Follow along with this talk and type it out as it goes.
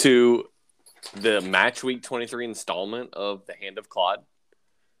to the Match Week 23 installment of The Hand of Klod.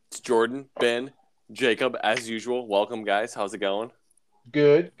 It's Jordan, Ben, Jacob, as usual. Welcome, guys. How's it going?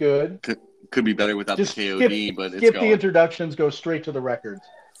 Good. Could be better without Just the KOD, but it's skip going. the introductions, go straight to the records.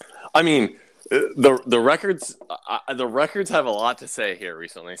 I mean, the records have a lot to say here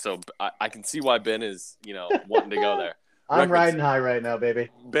recently, so I can see why Ben is wanting to go there. I'm riding high right now, baby.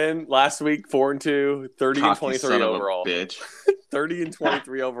 Ben last week 4-2, 30 and 23 overall. Bitch. 30 and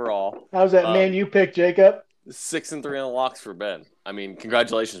 23 overall. How's that Man U pick, Jacob? 6-3 on the locks for Ben. I mean,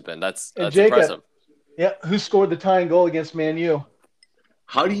 congratulations, Ben. That's Jacob, impressive. Yeah, who scored the tying goal against Man U?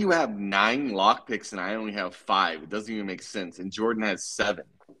 How do you have 9 lock picks and I only have 5? It doesn't even make sense. And Jordan has 7.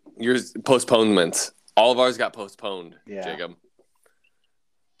 Yours postponements. All of ours got postponed, yeah. Jacob.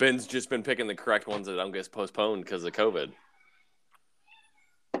 Ben's just been picking the correct ones that don't get postponed because of COVID.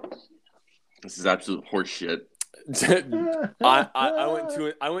 This is absolute horse shit. I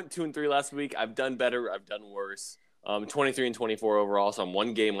went 2-3 last week. I've done better. I've done worse. 23 and 24 overall, so I'm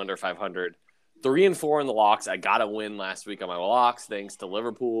one game under 500. 3-4 in the locks. I got a win last week on my locks thanks to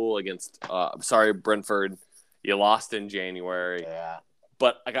Liverpool against Brentford. You lost in January. Yeah.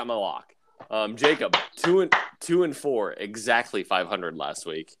 But I got my lock. Jacob, 2-4, exactly 500 last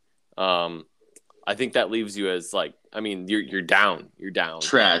week. I think that leaves you as you're down. You're down.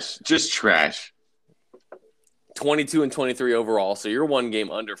 Trash. Just trash. 22 and 23 overall, so you're one game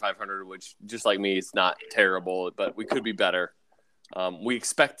under 500, which just like me, it's not terrible, but we could be better. We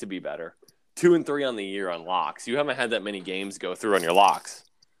expect to be better. 2-3 on the year on locks. You haven't had that many games go through on your locks.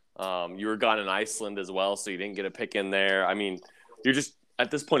 You were gone in Iceland as well, so you didn't get a pick in there. I mean, you're just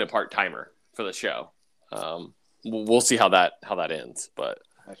at this point a part-timer for the show. We'll see how that ends, but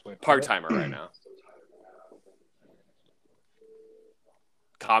part-timer right now.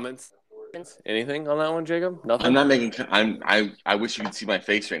 Comments? Anything on that one, Jacob? Nothing. I'm not making. I wish you could see my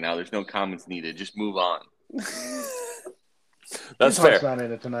face right now. There's no comments needed. Just move on. That's fair. Not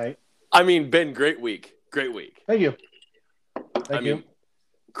in it tonight. I mean, Ben, great week. Thank you. I mean,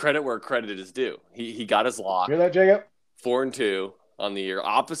 credit where credit is due. He got his lock. Hear that, Jacob? 4-2 on the year.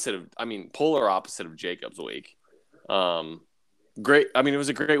 Polar opposite of Jacob's week. Great. I mean, it was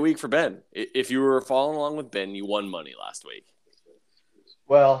a great week for Ben. If you were following along with Ben, you won money last week.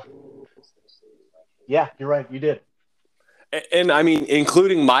 Well, yeah, you're right. You did. And I mean,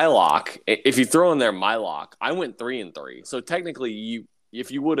 including my lock, if you throw in there my lock, I went 3-3. So technically,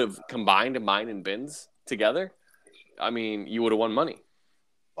 if you would have combined mine and Ben's together, I mean, you would have won money.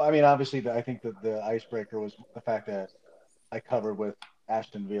 Well, I mean, obviously, I think that the icebreaker was the fact that I covered with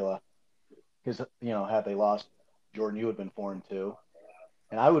Aston Villa. Because, had they lost, Jordan, you would have been 4-2.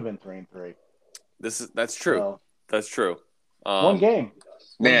 And I would have been 3-3. That's true. So, that's true. One game.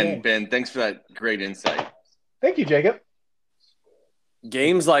 Ben, thanks for that great insight. Thank you, Jacob.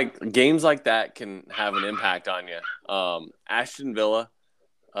 Games like that can have an impact on you. Aston Villa,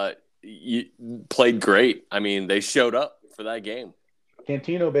 you played great. I mean, they showed up for that game.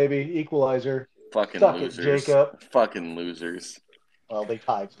 Cantino, baby, equalizer. Fucking Suck losers. it, Jacob. Fucking losers. Well, they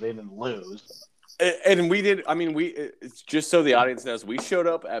tied, so they didn't lose. And we did. I mean, it's just so the audience knows, we showed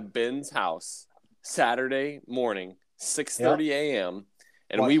up at Ben's house Saturday morning, 6:30 a.m.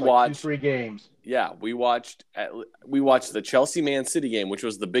 And we watched 2-3 games. Yeah, we watched the Chelsea Man City game, which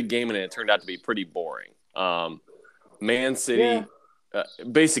was the big game, and it turned out to be pretty boring. Man City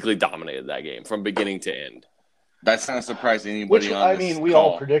basically dominated that game from beginning to end. That's not a surprise to anybody on this we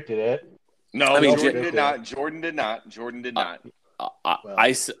call. all predicted it. No, Jordan did not. Jordan did not.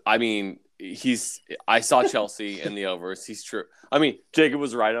 I saw Chelsea in the overs. He's true. I mean, Jacob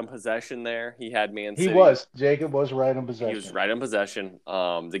was right on possession there. He had Man City. Jacob was right on possession. He was right on possession.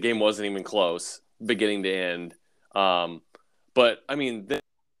 The game wasn't even close, beginning to end. But, I mean,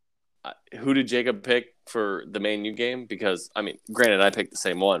 who did Jacob pick for the Man U game? Because, I mean, granted, I picked the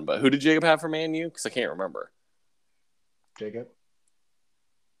same one. But who did Jacob have for Man U? Because I can't remember. Jacob?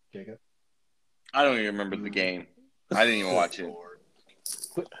 I don't even remember the game. I didn't even watch it.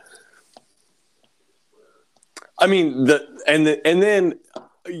 I mean, and then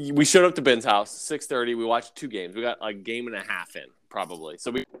we showed up to Ben's house, 6:30. We watched 2 games. We got a game and a half in, probably.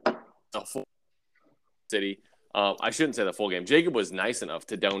 So we the full city. I shouldn't say the full game. Jacob was nice enough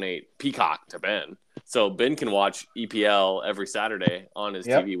to donate Peacock to Ben, so Ben can watch EPL every Saturday on his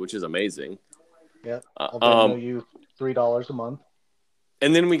TV, which is amazing. Yeah, I'll pay you $3 a month.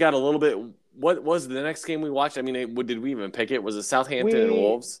 And then we got a little bit. What was the next game we watched? I mean, did we even pick it? Was it Southampton and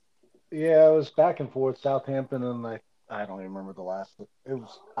Wolves? Yeah, it was back and forth. Southampton and I don't even remember the last. It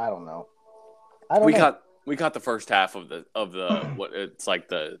was I don't know. We caught the first half of the what it's like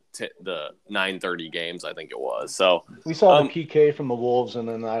the 9:30 games, I think it was. So we saw the PK from the Wolves, and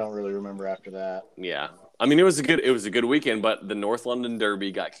then I don't really remember after that. yeah. I mean, it was a good weekend, but the North London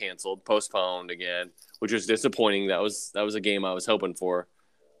Derby got canceled, postponed again, which was disappointing. That was a game I was hoping for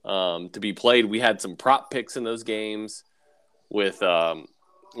to be played. We had some prop picks in those games with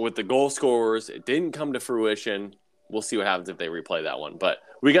the goal scorers. It didn't come to fruition. We'll see what happens if they replay that one. But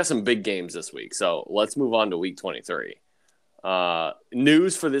we got some big games this week, so let's move on to week 23.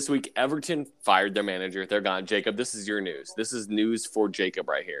 News for this week: Everton fired their manager. They're gone. Jacob, this is your news. This is news for Jacob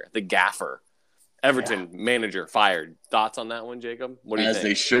right here. The gaffer. Everton manager fired. Thoughts on that one, Jacob? What do you think? As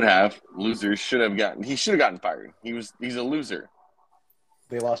they should have. Losers should have gotten. He should have gotten fired. He's a loser.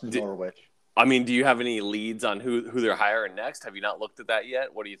 They lost to Norwich. I mean, do you have any leads on who they're hiring next? Have you not looked at that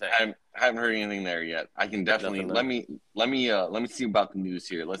yet? What do you think? I haven't heard anything there yet. I can definitely let me see about the news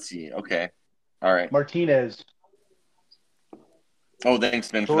here. Let's see. Okay. All right. Martinez. Oh,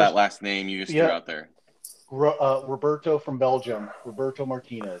 thanks, Ben, for that last name you just threw out there. Roberto from Belgium. Roberto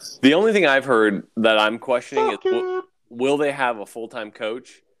Martinez. The only thing I've heard that I'm questioning is will they have a full-time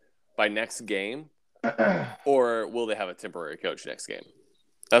coach by next game, or will they have a temporary coach next game?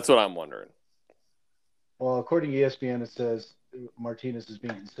 That's what I'm wondering. Well, according to ESPN, it says Martinez is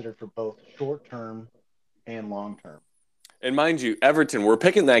being considered for both short-term and long-term. And mind you, Everton, we're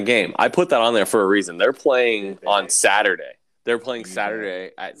picking that game. I put that on there for a reason. They're playing on Saturday. They're playing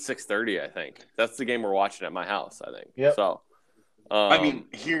Saturday at 6:30, I think. That's the game we're watching at my house, I think. Yep. So, I mean,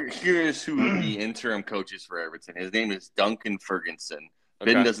 here's who the interim coach is for Everton. His name is Duncan Ferguson.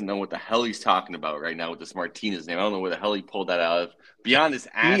 Okay. Ben doesn't know what the hell he's talking about right now with this Martinez name. I don't know where the hell he pulled that out of. Beyond his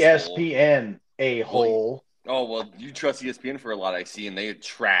asshole. ESPN, a-hole. Oh, well, you trust ESPN for a lot, I see, and they are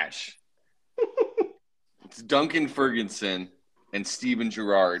trash. It's Duncan Ferguson and Steven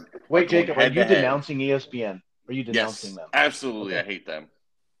Gerrard. Wait, Jacob, are you denouncing ESPN? Are you denouncing them? Absolutely. Okay. I hate them.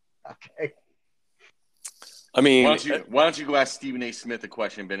 Okay. I mean, why don't you go ask Stephen A. Smith a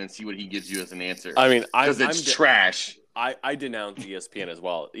question, Ben, and see what he gives you as an answer? I mean, because it's trash. I denounce ESPN as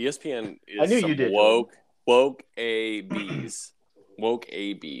well. ESPN is I knew you did. Woke ABs. Woke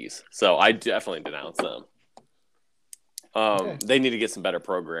ABs. So I definitely denounce them. They need to get some better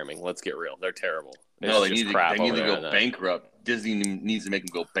programming. Let's get real. They're terrible. No, they need to go bankrupt. Disney needs to make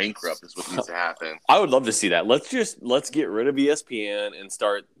them go bankrupt is what needs to happen. I would love to see that. Let's get rid of ESPN and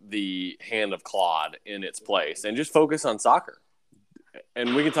start the hand of Klod in its place and just focus on soccer.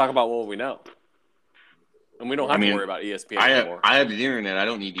 And we can talk about what we know. And we don't have to worry about ESPN anymore. I have the internet. I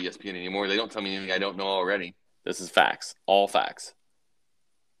don't need ESPN anymore. They don't tell me anything I don't know already. This is facts. All facts.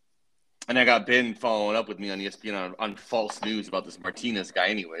 And I got Ben following up with me on ESPN on false news about this Martinez guy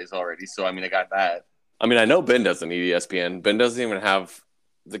anyways already. So, I mean, I got that. I mean, I know Ben doesn't need ESPN. Ben doesn't even have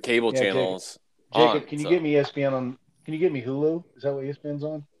the cable channels. Jacob, can you get me ESPN on – can you get me Hulu? Is that what ESPN's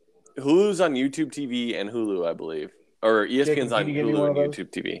on? Hulu's on YouTube TV and Hulu, I believe. Or ESPN's on Hulu and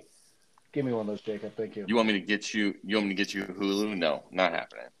YouTube TV. Give me one of those, Jacob. Thank you. You want me to get you Hulu? No, not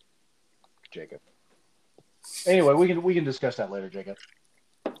happening. Jacob. Anyway, we can discuss that later, Jacob.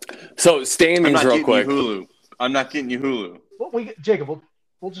 So standings real quick. I'm not getting you Hulu. Well, Jacob,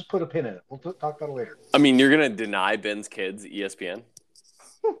 we'll just put a pin in it. We'll talk about it later. I mean, you're gonna deny Ben's kids ESPN?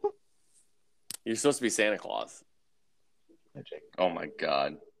 You're supposed to be Santa Claus. Yeah, Jacob. Oh my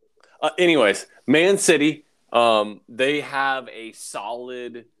God. Anyways, Man City, they have a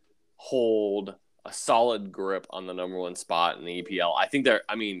solid hold, a solid grip on the number one spot in the EPL. I think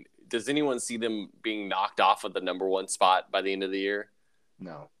does anyone see them being knocked off of the number one spot by the end of the year?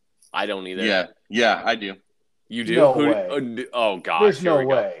 No. I don't either. Yeah, I do. You do? No way. Oh gosh. There's no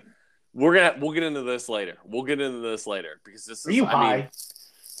way. We'll get into this later. Because this is. Are you high?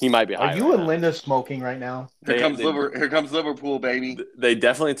 He might be high. Are you and Linda smoking right now? Here comes Liverpool, baby. They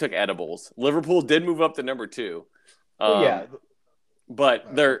definitely took edibles. Liverpool did move up to number 2. Yeah.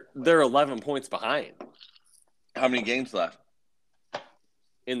 But they're 11 points behind. How many games left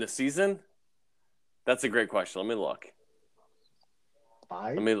in the season? That's a great question. Let me look.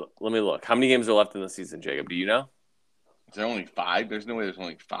 5? Let me look. How many games are left in the season, Jacob? Do you know? Is there only 5? There's no way there's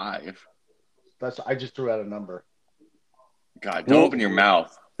only 5. I just threw out a number. God, don't open your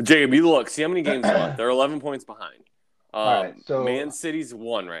mouth. Jacob, you look. See how many games left. They're 11 points behind. All right, so Man City's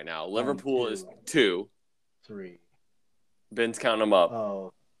 1 right now. Liverpool is 2. 3. Ben's counting them up.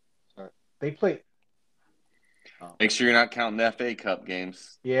 Oh, sorry. They play. Make sure you're not counting the FA Cup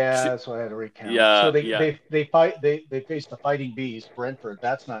games. Yeah, that's why I had to recount. Yeah, so they fight. They face the Fighting Bees, Brentford.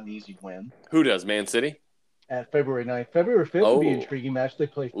 That's not an easy win. Who does? Man City? At February 9th. February 5th would be an intriguing match. They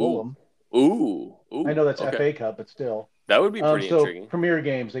play Fulham. Ooh. I know that's FA Cup, but still. That would be pretty intriguing. Premier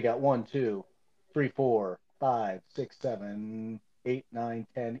games, they got 1, 2, 3, 4, 5, 6, 7, 8, 9,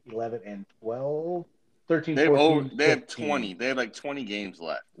 10, 11, and 12. 13, They have 14, they have 15. 20. They have like 20 games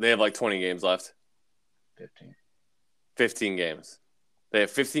left. They have like 20 games left. 15. 15 games. They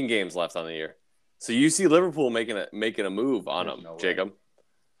have 15 games left on the year. So you see Liverpool making a move on There's them, no way. Jacob.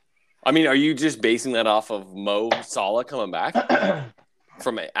 I mean, are you just basing that off of Mo Salah coming back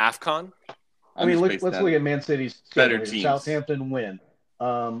from AFCON? I mean, let's look at Man City's better schedule here. teams. Southampton win.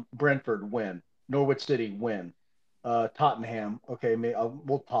 Brentford win. Norwich City win. Tottenham, okay,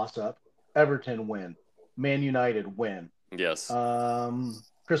 we'll toss up. Everton win. Man United win. Yes.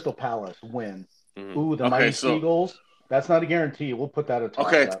 Crystal Palace win. Mhm. Ooh, the Okay, Mighty so- Seagulls. That's not a guarantee. We'll put that a toss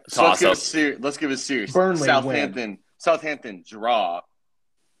Okay, up. so let's Toss give it serious. Burnley Southampton draw.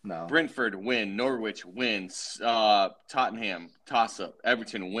 No. Brentford win. Norwich wins. Tottenham toss up.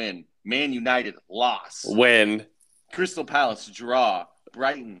 Everton win. Man United loss. Win. Crystal Palace draw.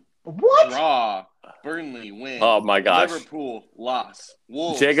 Brighton What? draw. Burnley win. Oh my gosh. Liverpool loss.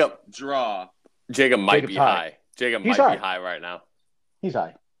 Wolves Jacob. draw. Jacob might Jacob's be high. high. Jacob He's might high. be high right now. He's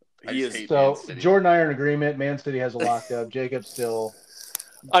high. I He just is. hate So Man City. Jordan and I are in agreement. Man City has it locked up. Jacob still.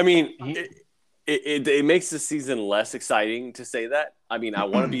 I mean, He- it makes the season less exciting to say that. I mean, I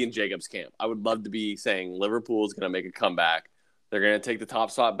want to be in Jacob's camp. I would love to be saying Liverpool is going to make a comeback. They're going to take the top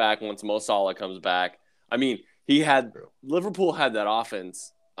spot back once Mo Salah comes back. I mean, Liverpool had that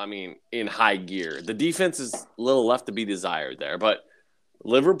offense, I mean, in high gear. The defense is a little left to be desired there, but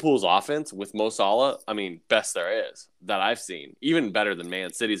Liverpool's offense with Mo Salah, I mean, best there is that I've seen. Even better than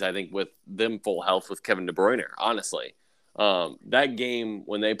Man City's, I think, with them full health with Kevin De Bruyne, honestly. That game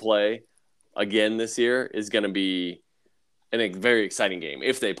when they play again this year is going to be a very exciting game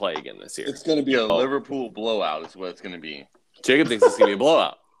if they play again this year. It's going to be a Liverpool blowout is what it's going to be. Jacob thinks it's going to be a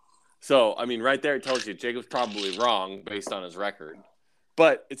blowout. So, I mean, right there it tells you Jacob's probably wrong based on his record.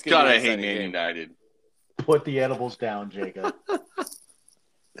 But it's going to God, be I an hate exciting Man game. United. Put the edibles down, Jacob.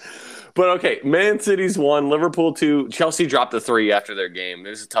 But okay, Man City's 1, Liverpool 2. Chelsea dropped a 3 after their game. It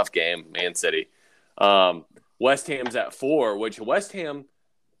was a tough game, Man City. West Ham's at 4, which West Ham,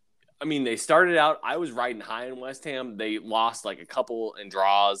 I mean, they started out, I was riding high in West Ham. They lost like a couple in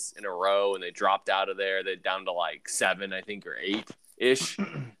draws in a row, and they dropped out of there. They're down to like 7, I think, or 8-ish.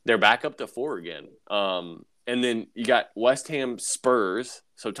 They're back up to 4 again. And then you got West Ham Spurs.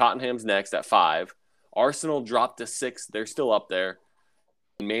 So Tottenham's next at 5. Arsenal dropped to 6. They're still up there.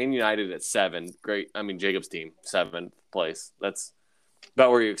 Man United at 7. Great. I mean, Jacob's team, 7th place. That's about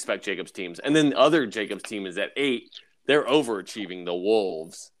where you expect Jacob's teams. And then the other Jacob's team is at 8. They're overachieving the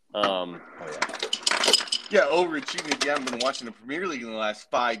Wolves. Yeah, overachieving if you haven't been watching the Premier League in the last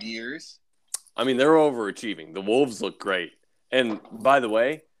 5 years. I mean, they're overachieving. The Wolves look great. And by the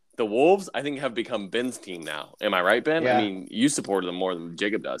way, the Wolves, I think, have become Ben's team now. Am I right, Ben? Yeah. I mean, you supported them more than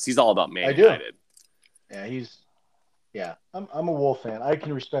Jacob does. He's all about Man I do. United. Yeah, I'm a Wolf fan. I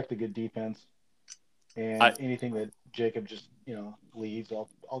can respect a good defense, and anything that Jacob just leads,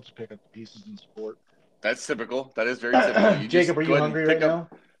 I'll just pick up the pieces and support. That's typical. That is very typical. Jacob, are you hungry right now?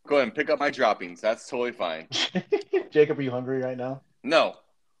 Go ahead and pick up my droppings. That's totally fine. Jacob, are you hungry right now? No.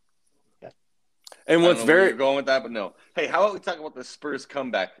 And I what's don't know where very you're going with that, but no. Hey, how about we talk about the Spurs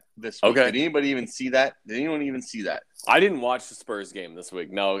comeback this week? Okay. Did anybody even see that? Did anyone even see that? I didn't watch the Spurs game this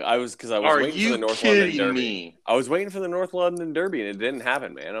week. No, I was Are waiting for you the North London kidding Derby. me? I was waiting for the North London Derby, and it didn't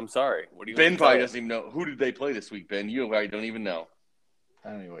happen, man. I'm sorry. What do you? Ben want probably to doesn't even know. Who did they play this week, Ben? You probably don't even know.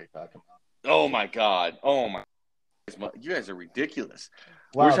 I don't know what you're talking about. Oh, my God. Oh, my. You guys are ridiculous.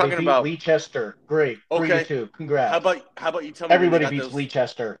 Wow, We're talking they beat about Leicester. Great. Okay. 3-2. Congrats. How about you tell me Everybody when they got beats those-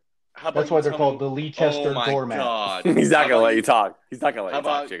 Leicester. How about That's you why they're tell called me- the Leicester Oh my doormat. God. He's not How gonna about let you talk. He's not gonna let How you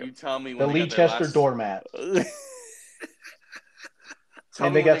talk, about Jacob. you tell me The when they got their Leicester last... doormat. Tell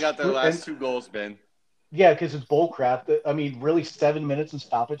And me they when they got got their screwed- last and- 2 goals, Ben. Yeah, because it's bull crap. I mean, really, 7 minutes in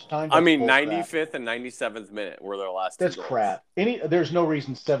stoppage time? I That's mean, bull crap. 95th and 97th minute were their last 2 That's goals. crap. There's no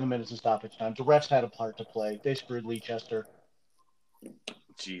reason 7 minutes in stoppage time. The refs had a part to play. They screwed Leicester.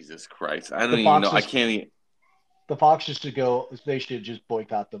 Jesus Christ. I don't The even know. I Foxes- can't even... The Foxes should go. They should just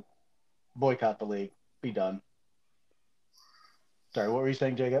boycott the league. Be done. Sorry, what were you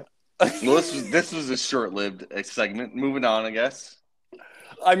saying, Jacob? Well, this was a short-lived segment. Moving on, I guess.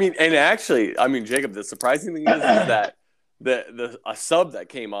 I mean, and actually, I mean, Jacob, the surprising thing is that a sub that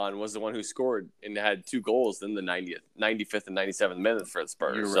came on was the one who scored and had 2 goals in the 95th and 97th minutes for the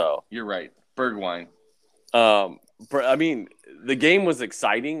Spurs. You're right. Bergwijn. I mean, the game was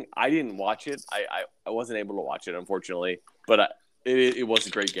exciting. I didn't watch it. I wasn't able to watch it, unfortunately. But it was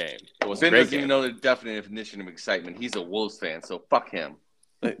a great game. It was Ben a great doesn't game. even know the definition of excitement. He's a Wolves fan, so fuck him.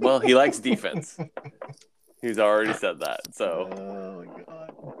 Well, he likes defense. He's already said that. So Oh my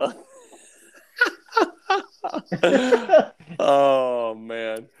god. Oh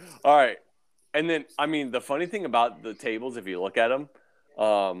man! All right, and then I mean the funny thing about the tables, if you look at them,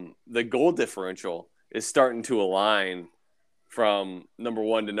 the goal differential is starting to align from number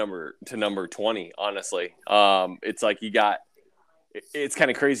one to number 20. Honestly, it's like you got. It's kind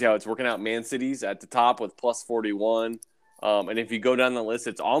of crazy how it's working out. Man City's at the top with plus 41, and if you go down the list,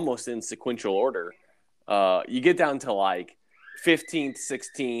 it's almost in sequential order. You get down to like 15th,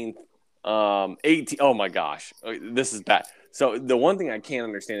 16th, 18th. Oh my gosh, this is bad. So the one thing I can't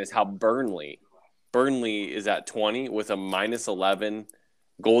understand is how Burnley is at 20 with a minus 11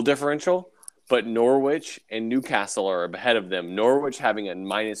 goal differential, but Norwich and Newcastle are ahead of them. Norwich having a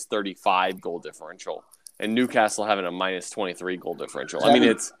minus 35 goal differential, and Newcastle having a minus 23 goal differential. I mean,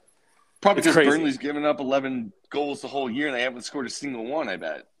 it's probably because crazy. Burnley's given up 11 goals the whole year and they haven't scored a single one, I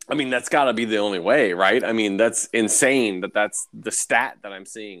bet. I mean, that's got to be the only way, right? I mean, that's insane that's the stat that I'm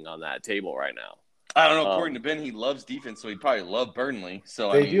seeing on that table right now. I don't know. According to Ben, he loves defense, so he'd probably love Burnley.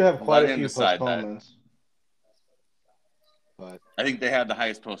 So they do have quite a few postponements. But I think they have the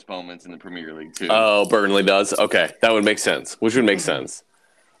highest postponements in the Premier League, too. Oh, Burnley does? Okay, that would make sense, which would make sense.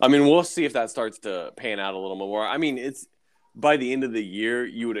 I mean, we'll see if that starts to pan out a little more. I mean, it's by the end of the year,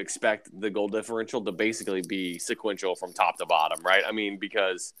 you would expect the goal differential to basically be sequential from top to bottom, right? I mean,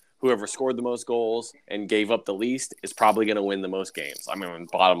 because whoever scored the most goals and gave up the least is probably going to win the most games. I mean,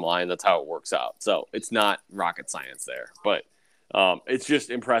 bottom line, that's how it works out. So it's not rocket science there, but it's just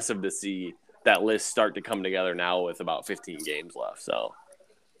impressive to see that list start to come together now with about 15 games left. So,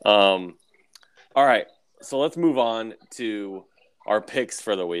 all right. So let's move on to our picks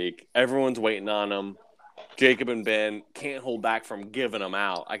for the week. Everyone's waiting on them. Jacob and Ben can't hold back from giving them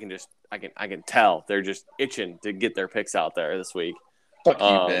out. I can tell they're just itching to get their picks out there this week. Fuck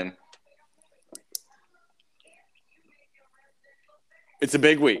you, Ben. It's a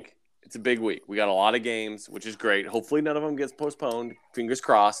big week. We got a lot of games, which is great. Hopefully none of them gets postponed. Fingers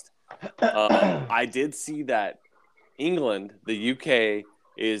crossed. I did see that England, the UK,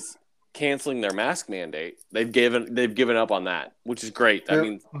 is canceling their mask mandate. They've given up on that, which is great. I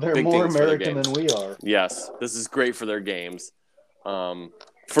mean, they're big more things for their American games. than we are. Yes, this is great for their games.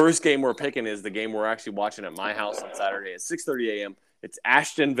 First game we're picking is the game we're actually watching at my house on Saturday at 6:30 a.m. It's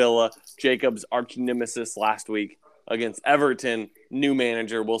Aston Villa, Jacob's arch nemesis last week, against Everton, new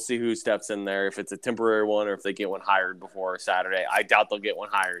manager. We'll see who steps in there, if it's a temporary one or if they get one hired before Saturday. I doubt they'll get one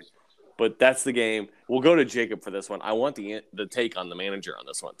hired. But that's the game. We'll go to Jacob for this one. I want the take on the manager on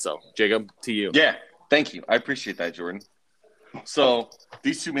this one. So, Jacob, to you. Yeah, thank you. I appreciate that, Jordan. So,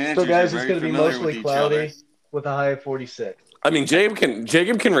 these two managers guys, are it's very going to be familiar mostly with each cloudy other. with a high of 46. I mean,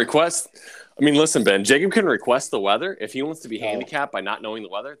 Jacob can request. I mean, listen, Ben. Jacob can request the weather if he wants to be handicapped by not knowing the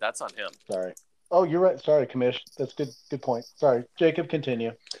weather. That's on him. Sorry. Oh, you're right. Sorry, Commish. That's good. Good point. Sorry, Jacob.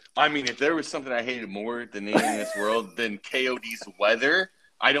 Continue. I mean, if there was something I hated more than anything in this world than KOD's weather,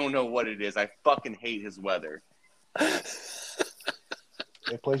 I don't know what it is. I fucking hate his weather.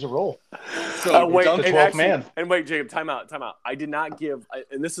 It plays a role. So wait, Duncan, and actually, man. And wait, Jacob, time out. I did not give,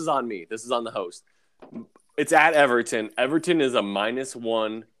 and this is on me. This is on the host. It's at Everton. Everton is a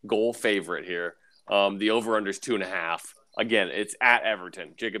 -1 goal favorite here. The over/under is 2.5. Again, it's at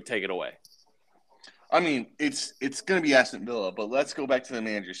Everton. Jacob, take it away. I mean, it's going to be Aston Villa, but let's go back to the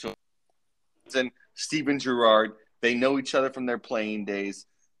manager. So, Steven Gerrard, they know each other from their playing days.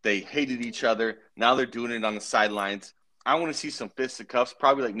 They hated each other. Now they're doing it on the sidelines. I want to see some fisticuffs,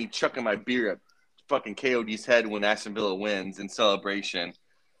 probably like me chucking my beer at fucking KOD's head when Aston Villa wins in celebration.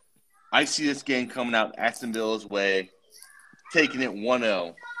 I see this game coming out Aston Villa's way, taking it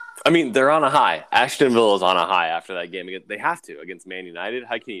 1-0. I mean, they're on a high. Aston Villa is on a high after that game. They have to against Man United.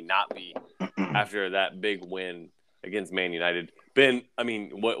 How can you not be after that big win against Man United? Ben, I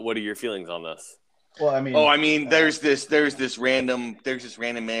mean, what are your feelings on this? Well, I mean, there's this random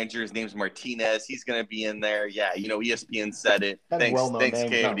manager. His name's Martinez. He's gonna be in there. Yeah, ESPN said it. Thanks,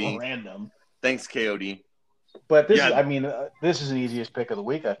 KOD. Random. Thanks, KOD. But this is an easiest pick of the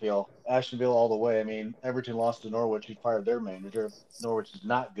week. I feel Aston Villa all the way. I mean, Everton lost to Norwich. He fired their manager. Norwich is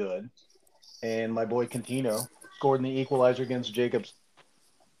not good, and my boy Coutinho scored in the equalizer against Jacob's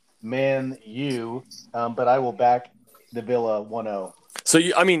Man U. But I will back the Villa 1-0. So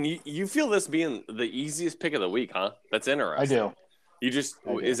you feel this being the easiest pick of the week, huh? That's interesting. I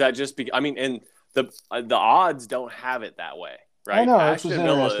do. Is that just because? I mean, and the odds don't have it that way, right? I know. Aston This is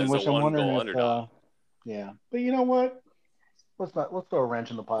Villa interesting. is Which a I'm wondering one-goal if, underdog. yeah. But you know what? Let's throw a wrench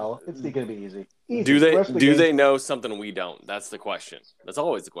in the pile. It's going to be easy. Do they know something we don't? That's the question. That's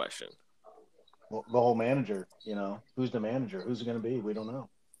always the question. Well, the whole manager, who's the manager? Who's it going to be? We don't know.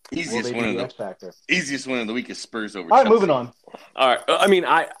 Easiest they be win the of X factor? Easiest win of the week is Spurs over All right, Chelsea. moving on. All right. I mean,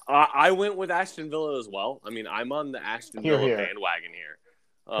 I went with Aston Villa as well. I mean, I'm on the Aston Villa bandwagon here.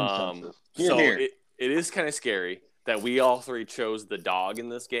 Consensus. So Here. it is kind of scary that we all three chose the dog in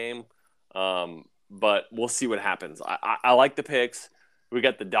this game. But we'll see what happens. I like the picks. We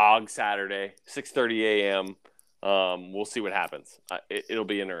got the dog Saturday, 6:30 a.m. We'll see what happens. It'll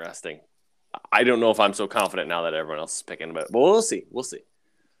be interesting. I don't know if I'm so confident now that everyone else is picking, but we'll see. We'll see.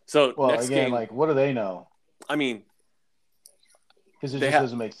 So Well, next again, game, like, what do they know? I mean, Because it just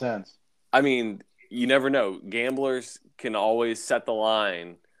doesn't make sense. I mean, you never know. Gamblers can always set the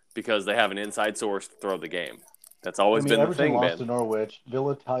line because they have an inside source to throw the game. That's always been Everton the thing, lost Ben. to Norwich.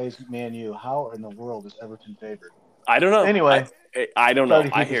 Villa ties Man U. How in the world is Everton favored? I don't know. Anyway, I don't know. sorry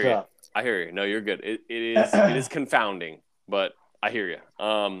to I keep hear this you. up. I hear you. No, you're good. It is confounding, but I hear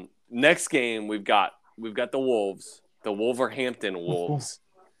you. Next game we've got the Wolves, the Wolverhampton Wolves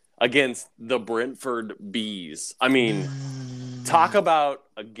against the Brentford Bees. I mean, talk about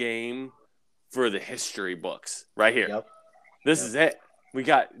a game for the history books right here. Yep. This is it. We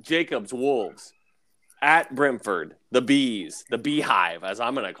got Jacobs Wolves at Brentford, the Bees, the Beehive, as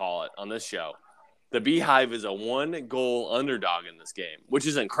I'm going to call it on this show. The Beehive is a 1-goal underdog in this game, which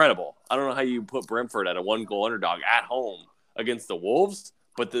is incredible. I don't know how you put Brentford at a 1-goal underdog at home against the Wolves,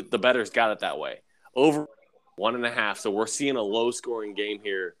 but the bettors got it that way. Over 1.5, so we're seeing a low-scoring game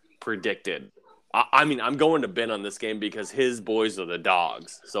here predicted. I mean, I'm going to Ben on this game because his boys are the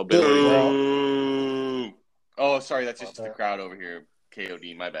dogs. So, Ben, what do you think? Oh, sorry, that's just the crowd over here.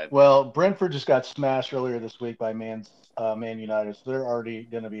 KOD, my bad. Well, Brentford just got smashed earlier this week by Man United, so they're already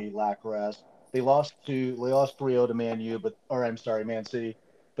going to be lack rest. They lost 3-0 to Man City.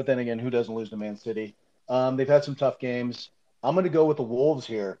 But then again, who doesn't lose to Man City? They've had some tough games. I'm going to go with the Wolves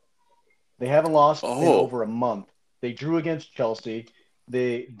here. They haven't lost in over a month. They drew against Chelsea.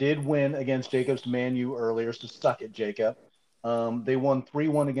 They did win against Jacob's Man U earlier, so suck it, Jacob. They won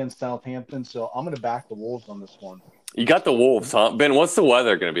 3-1 against Southampton, so I'm going to back the Wolves on this one. You got the Wolves, huh? Ben, what's the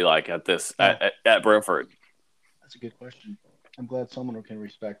weather going to be like at Brentford? That's a good question. I'm glad someone can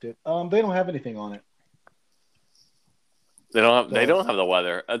respect it. They don't have anything on it. They don't have the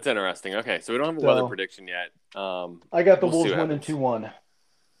weather. That's interesting. Okay, so we don't have a weather prediction yet. I got the Wolves winning 2-1.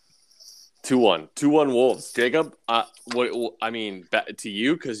 2-1. 2-1 Wolves. Jacob, what I mean to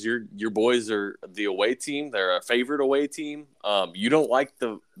you, because your boys are the away team. They're a favorite away team. You don't like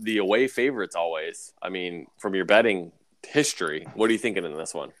the away favorites always. I mean, from your betting history, what are you thinking in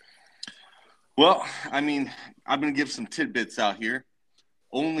this one? Well, I mean, I'm going to give some tidbits out here.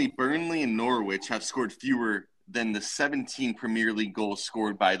 Only Burnley and Norwich have scored fewer than the 17 Premier League goals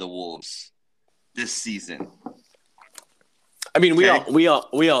scored by the Wolves this season. I mean, we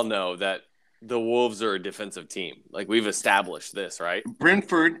all know that the Wolves are a defensive team. Like, we've established this, right?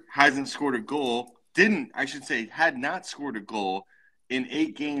 Brentford hasn't scored a goal. Had not scored a goal in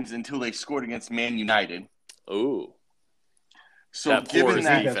 8 games until they scored against Man United. Ooh. So given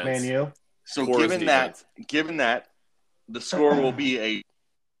that, Man U. So given that, the score will be a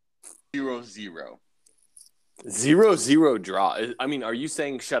 0-0. 0-0 draw. I mean, are you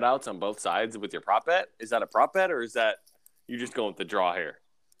saying shutouts on both sides with your prop bet? Is that a prop bet, or is that you just going with the draw here?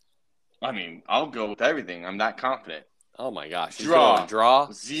 I mean, I'll go with everything. I'm that confident. Oh my gosh! Draw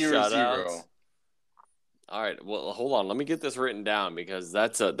 0-0. All right. Well, hold on. Let me get this written down because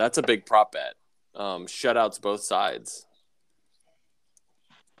that's a big prop bet. Shutouts both sides.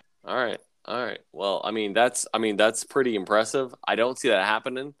 All right. Well, I mean that's pretty impressive. I don't see that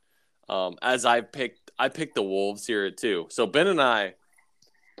happening. As I picked the Wolves here too. So Ben and I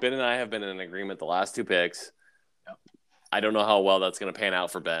have been in agreement the last 2 picks. Yep. I don't know how well that's going to pan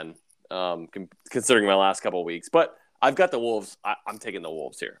out for Ben, considering my last couple of weeks. But I've got the Wolves. I'm taking the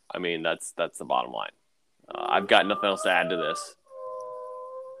Wolves here. I mean that's the bottom line. I've got nothing else to add to this.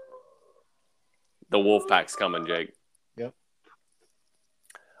 The Wolfpack's coming, Jake. Yep.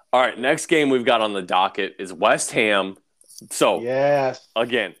 All right, next game we've got on the docket is West Ham. So, yes,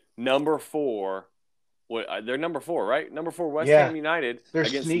 again, number 4. They're number 4, right? Number 4 West Ham United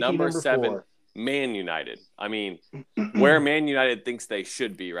against number 7 4. Man United. I mean, where Man United thinks they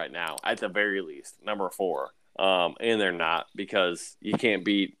should be right now, at the very least, number 4. And they're not because you can't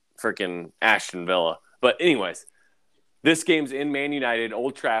beat freaking Aston Villa. But anyways, this game's in Man United,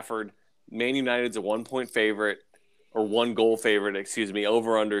 Old Trafford. Man United's a 1-point favorite. Or 1-goal favorite,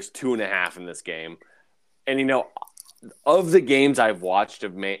 over-under's 2.5 in this game. And, of the games I've watched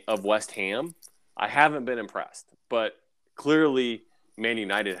of West Ham, I haven't been impressed. But clearly, Man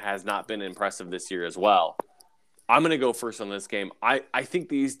United has not been impressive this year as well. I'm going to go first on this game. I think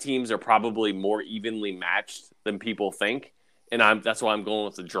these teams are probably more evenly matched than people think. and that's why I'm going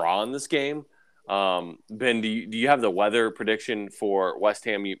with the draw in this game. Ben, do you have the weather prediction for West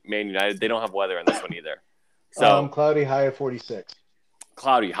Ham Man United? They don't have weather in this one either. So cloudy, high of 46.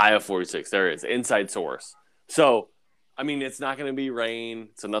 Cloudy, high of 46. There it is. Inside source. So, I mean, it's not going to be rain,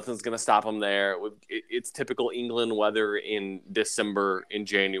 so nothing's going to stop them there. It's typical England weather in December, in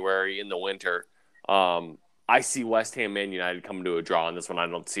January, in the winter. I see West Ham Man United coming to a draw on this one. I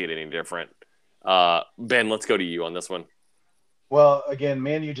don't see it any different. Ben, let's go to you on this one. Well, again,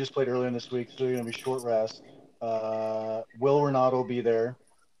 Man U just played earlier in this week, so they're going to be short rest. Will Ronaldo be there?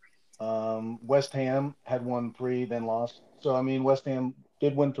 West Ham had won 3, then lost. So, I mean, West Ham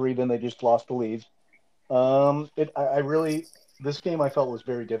did win 3, then they just lost to Leeds. This game I felt was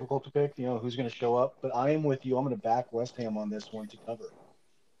very difficult to pick, who's going to show up. But I am with you. I'm going to back West Ham on this one to cover.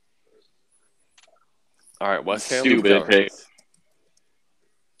 All right, West Ham. Stupid picks.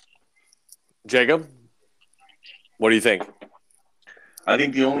 Jacob, what do you think? I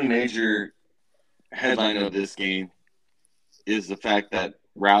think the only major headline of this game is the fact that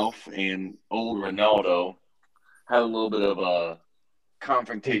Ralph and old Ronaldo had a little bit of a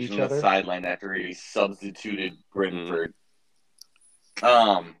confrontation on the sideline after he substituted Brentford.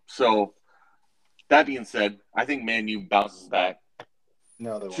 So that being said, I think Man U bounces back.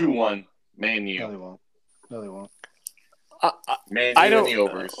 No, they won't. 2-1, Man U. No, they won't. Man U in the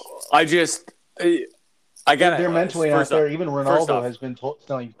overs. They're mentally not there. Even Ronaldo has been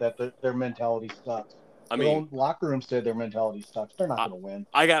telling that their mentality sucks. I mean, their own locker room said their mentality sucks. They're not going to win.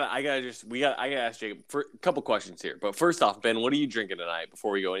 I gotta ask Jacob for a couple questions here. But first off, Ben, what are you drinking tonight?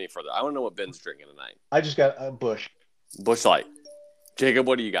 Before we go any further, I want to know what Ben's drinking tonight. I just got a Busch Light. Jacob,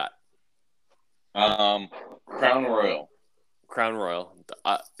 what do you got? Crown Royal.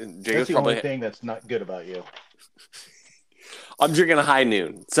 That's the only thing that's not good about you. I'm drinking a High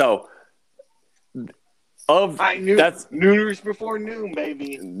Noon. So. That's nooners before noon,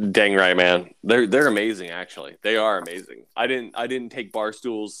 baby. Dang right, man. They're amazing, actually. They are amazing. I didn't take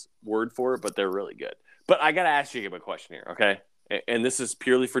Barstool's word for it, but they're really good. But I gotta ask Jacob a question here, okay? And this is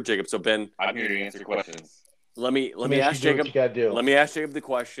purely for Jacob. So Ben, I'm here to answer questions. Let me ask Jacob. Let me ask Jacob the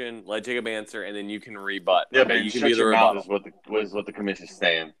question. Let Jacob answer, and then you can rebut. Yeah, Ben, you can be the rebuttal. Is what the commission's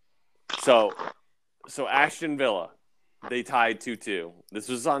saying. So Aston Villa, they tied 2-2. This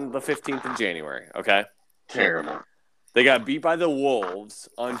was on the 15th of January. Okay. Terrible. They got beat by the Wolves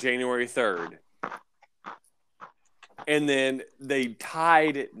on January 3rd. And then they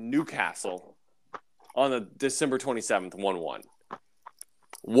tied Newcastle on the December 27th, 1-1.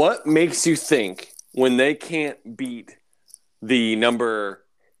 What makes you think when they can't beat the number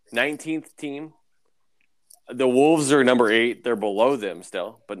 19th team, the Wolves are number 8, they're below them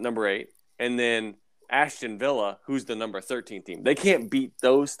still, but number 8, and then Aston Villa, who's the number 13th team, they can't beat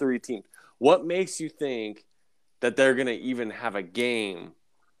those 3 teams. What makes you think that they're going to even have a game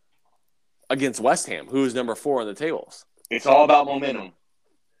against West Ham, who is number 4 on the tables? It's all about momentum.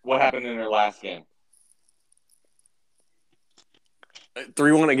 What happened in their last game?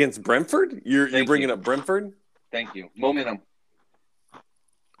 3-1 against Brentford? You're bringing up Brentford? Thank you. Momentum.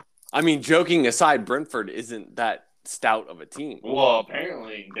 I mean, joking aside, Brentford isn't that stout of a team. Well,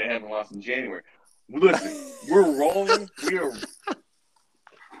 apparently they haven't lost in January. Listen, we're rolling. We are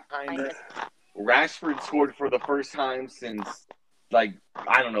kind of. Rashford scored for the first time since,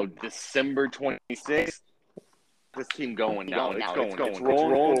 December 26th. This team going now. It's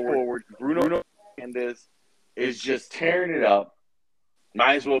rolling forward. Bruno Fernandes is just tearing it up.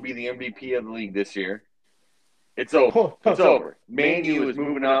 Might as well be the MVP of the league this year. It's over. It's over. Man U is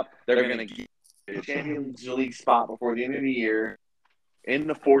moving up. They're going to get a Champions League spot before the end of the year. In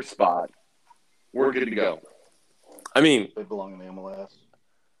the 4th spot. We're good to go. I mean, they belong in the MLS.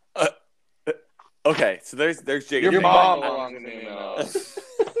 Okay, so there's Jacob. Your mom belongs in the MLS.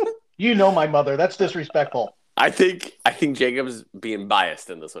 You know my mother. That's disrespectful. I think Jacob's being biased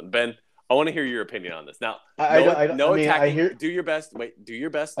in this one. Ben, I want to hear your opinion on this. Now, do your best. Wait, do your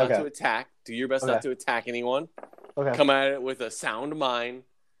best not to attack. Do your best not to attack anyone. Okay. Come at it with a sound mind.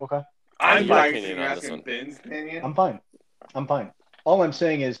 Okay. I'm fine. All I'm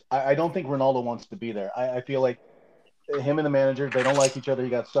saying is I don't think Ronaldo wants to be there. I feel like him and the manager, they don't like each other. He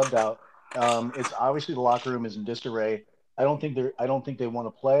got subbed out. It's obviously the locker room is in disarray. I don't think they want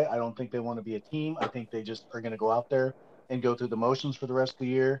to play. I don't think they want to be a team. I think they just are going to go out there and go through the motions for the rest of the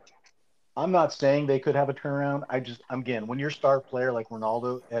year. I'm not saying they could have a turnaround. Again, when your star player like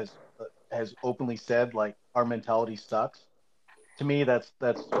Ronaldo has openly said like our mentality sucks, to me that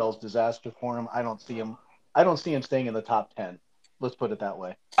spells disaster for him. I don't see him staying in the top 10. Let's put it that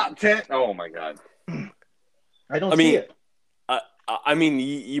way. Top 10? Oh my God. I don't see it. I mean,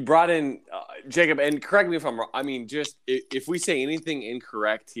 you brought in Jacob, and correct me if I'm wrong. I mean, just if we say anything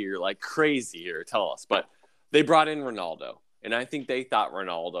incorrect here, like crazy here, tell us. But they brought in Ronaldo, and I think they thought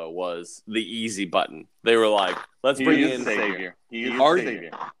Ronaldo was the easy button. They were like, let's bring in Savior.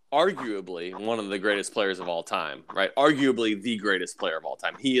 Arguably one of the greatest players of all time, right? Arguably the greatest player of all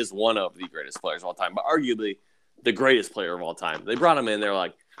time. He is one of the greatest players of all time, but arguably the greatest player of all time. They brought him in. They're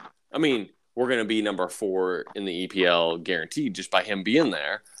like, I mean, we're going to be number 4 in the EPL guaranteed just by him being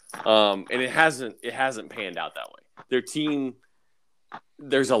there. And it hasn't panned out that way. Their team,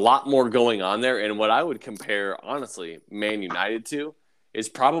 there's a lot more going on there. And what I would compare, honestly, Man United to is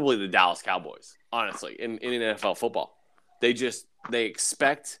probably the Dallas Cowboys, honestly, in NFL football. They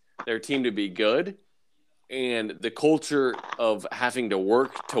expect their team to be good, and the culture of having to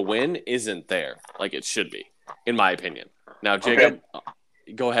work to win isn't there like it should be, in my opinion. Now, Jacob,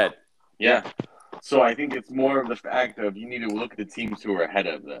 go ahead. Yeah. So I think it's more of the fact of you need to look at the teams who are ahead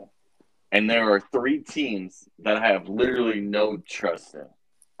of them. And there are 3 teams that I have literally no trust in.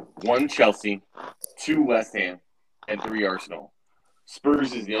 1, Chelsea, 2, West Ham, and 3, Arsenal.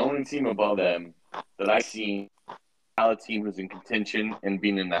 Spurs is the only team above them that I see a team who's in contention and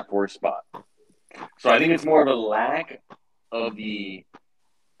being in that 4th spot. So I think it's more of a lack of the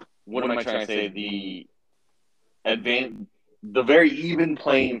very even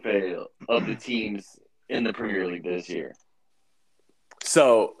playing field of the teams in the Premier League this year.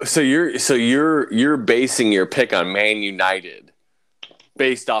 So you're basing your pick on Man United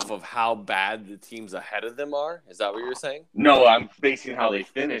based off of how bad the teams ahead of them are? Is that what you're saying? No, I'm basing how they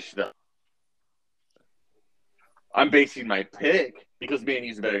finished them. I'm basing my pick because Man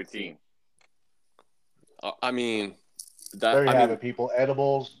U's a better team. I mean, there you have it, people.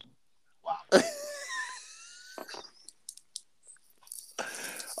 Edibles. Wow.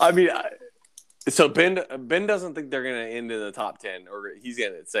 I mean, so Ben doesn't think they're going to end in the top 10, or he's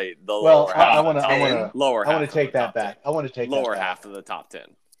going to say the lower half. I want to take that back. I want to take lower half of the top 10.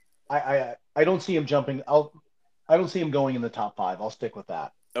 I don't see him jumping. I don't see him going in the top 5. I'll stick with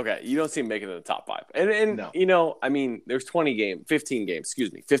that. Okay, you don't see him making it to the top 5. And no. You know, I mean, there's 15 games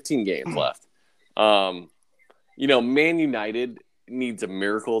left. You know, Man United needs a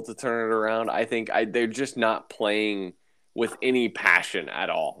miracle to turn it around. I think they're just not playing with any passion at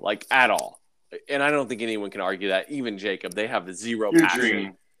all, like at all. And I don't think anyone can argue that. Even Jacob, they have zero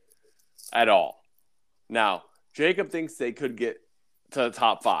passion at all. Now, Jacob thinks they could get to the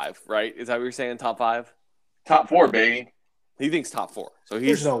top 5, right? Is that what you're saying? Top 5? Top 4, baby. He thinks top 4. So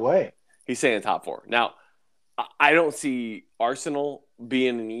there's no way. He's saying top 4. Now, I don't see Arsenal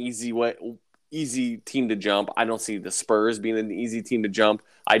being an easy team to jump. I don't see the Spurs being an easy team to jump.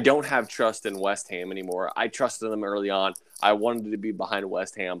 I don't have trust in West Ham anymore. I trusted them early on. I wanted to be behind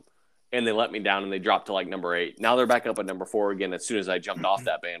West Ham, and they let me down, and they dropped to like number 8. Now they're back up at number 4 again as soon as I jumped off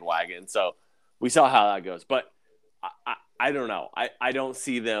that bandwagon. So we saw how that goes. But I don't know. I don't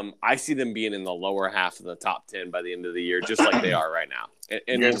see them. I see them being in the lower half of the top 10 by the end of the year, just like they are right now.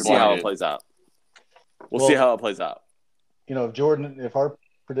 And we'll see how it plays out. We'll see how it plays out. You know, Jordan, if our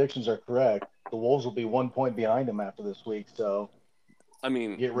predictions are correct, the Wolves will be 1 point behind them after this week. So, I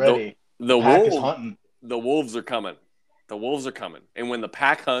mean, get ready. The Wolves is hunting. The Wolves are coming. The Wolves are coming. And when the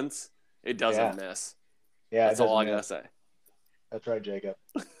pack hunts, it doesn't miss. Yeah, that's all I gotta say. That's right, Jacob.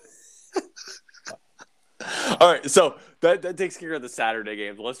 All right, so that takes care of the Saturday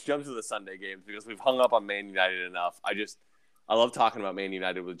games. Let's jump to the Sunday games because we've hung up on Man United enough. I love talking about Man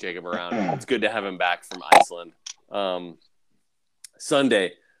United with Jacob around. It's good to have him back from Iceland.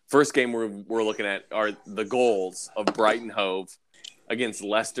 Sunday, first game we're looking at are the goals of Brighton Hove against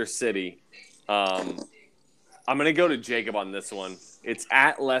Leicester City. I'm going to go to Jacob on this one. It's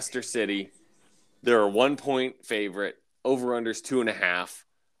at Leicester City. They're a 1 point favorite. Over-under's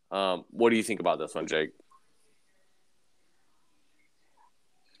 2.5. What do you think about this one, Jake?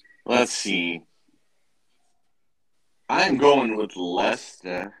 Let's see. I'm going with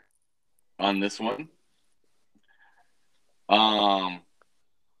Leicester on this one. The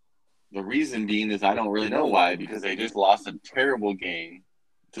reason being is I don't really know why, because they just lost a terrible game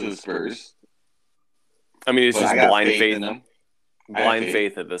to the Spurs. I mean, it's just blind faith in them. Blind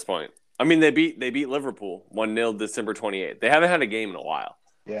faith at this point. I mean, they beat Liverpool 1-0 December 28th. They haven't had a game in a while.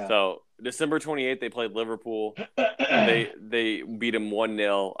 Yeah. So December 28th, they played Liverpool. They beat them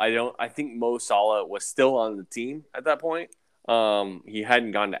 1-0. I think Mo Salah was still on the team at that point. He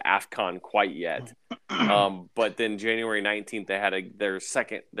hadn't gone to AFCON quite yet. But then January 19th, they had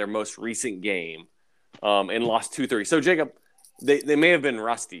their most recent game, and lost 2-3. So Jacob, they may have been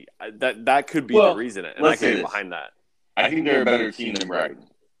rusty. That could be the reason, and I can get behind that. I think they're a better team than Brighton.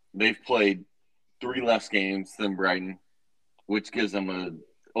 They've played 3 less games than Brighton, which gives them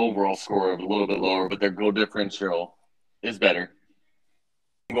overall score a little bit lower, but their goal differential is better.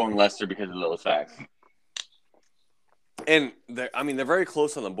 I'm going Leicester because of those facts. And they're very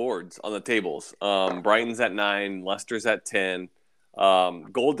close on the boards, on the tables. Brighton's at 9, Leicester's at 10.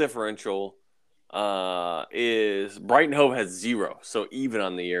 Goal differential is Brighton Hove has 0, so even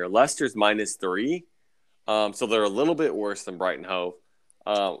on the year. Leicester's -3, so they're a little bit worse than Brighton Hove,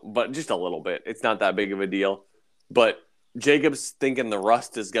 but just a little bit. It's not that big of a deal. But Jacob's thinking the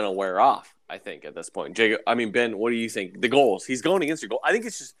rust is going to wear off, I think, at this point. Ben, what do you think? The goals. He's going against your goal. I think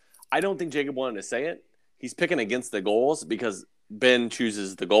it's just – I don't think Jacob wanted to say it. He's picking against the goals because Ben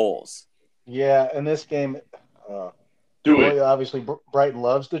chooses the goals. Yeah, in this game, obviously Brighton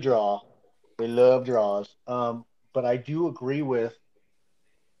loves to draw. They love draws. But I do agree with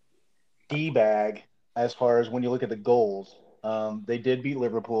D-Bag as far as when you look at the goals. They did beat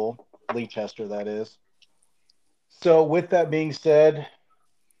Liverpool, Leicester, that is. So with that being said,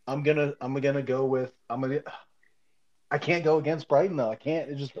 I can't go against Brighton though. I can't.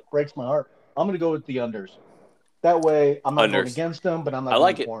 It just breaks my heart. I'm gonna go with the unders. That way, I'm not going against them, but I'm not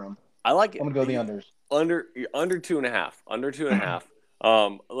going for them. I like it. I'm going to go the unders. Under 2.5. Under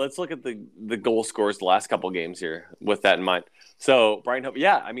 2.5. Let's look at the goal scores the last couple games here with that in mind. So, Brighton Hove,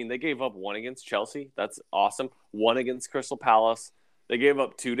 they gave up 1 against Chelsea. That's awesome. 1 against Crystal Palace. They gave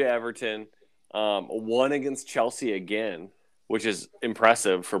up 2 to Everton. 1 against Chelsea again, which is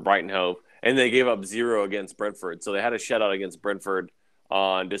impressive for Brighton Hove. And they gave up 0 against Brentford. So, they had a shutout against Brentford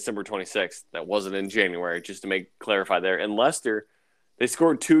on December 26th. That wasn't in January, just to clarify there. And Leicester, they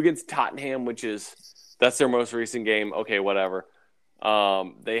scored 2 against Tottenham, that's their most recent game. Okay, whatever.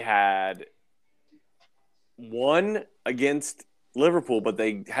 They had 1 against Liverpool, but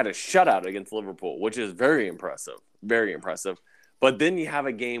they had a shutout against Liverpool, which is very impressive. Very impressive. But then you have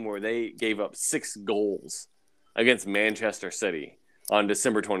a game where they gave up 6 goals against Manchester City on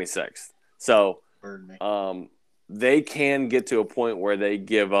December 26th. So, they can get to a point where they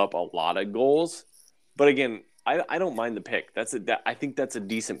give up a lot of goals. But again, I don't mind the pick. I think that's a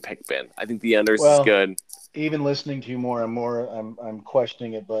decent pick, Ben. I think the unders is good. Even listening to you more, I'm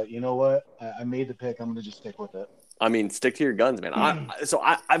questioning it. But you know what? I made the pick. I'm going to just stick with it. I mean, stick to your guns, man.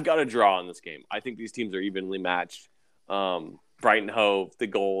 I've got a draw on this game. I think these teams are evenly matched. Brighton Hove, the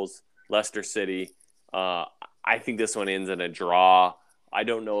goals, Leicester City. I think this one ends in a draw. I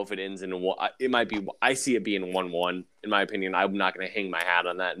don't know if it ends in it might be. I see it being 1-1. In my opinion, I'm not going to hang my hat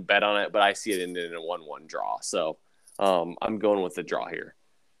on that and bet on it, but I see it ending in a 1-1 draw. So I'm going with the draw here.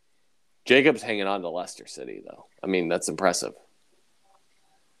 Jacob's hanging on to Leicester City, though. I mean, that's impressive.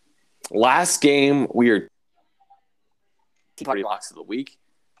 Last game we are party locks of the week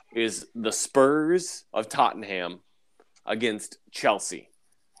is the Spurs of Tottenham against Chelsea.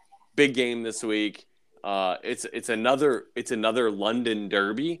 Big game this week. It's another London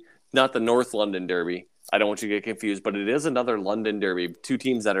derby, not the North London derby. I don't want you to get confused, but it is another London derby. 2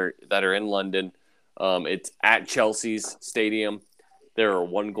 teams that are in London. It's at Chelsea's stadium. They're a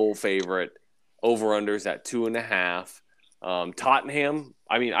 1-goal favorite. Over/unders at 2.5. Tottenham.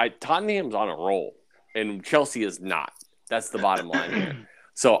 Tottenham's on a roll, and Chelsea is not. That's the bottom line here.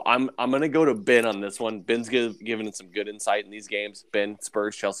 So I'm going to go to Ben on this one. Ben's giving some good insight in these games. Ben,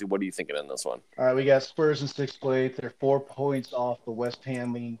 Spurs, Chelsea, what are you thinking in this one? All right, we got Spurs in 6th place. They're 4 points off the West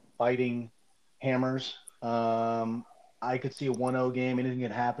Ham Fighting Hammers. I could see a 1-0 game. Anything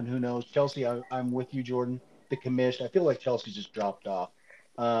can happen. Who knows? Chelsea, I'm with you, Jordan. The commish. I feel like Chelsea just dropped off.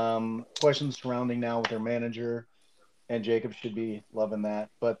 Questions surrounding now with their manager, and Jacob should be loving that.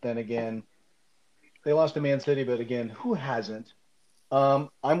 But then again, they lost to Man City, but again, who hasn't?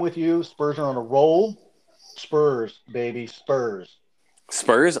 I'm with you. Spurs are on a roll. Spurs, baby, Spurs.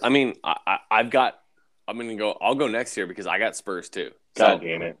 Spurs? I mean, I'm going to go – I'll go next year because I got Spurs too. God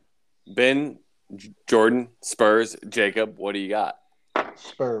damn it. Ben, Jordan, Spurs, Jacob, what do you got?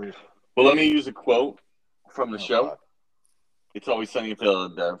 Spurs. Well, let me use a quote from the show. God. It's Always Sunny in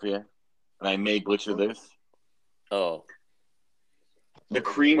Philadelphia, and I may butcher this. Oh. The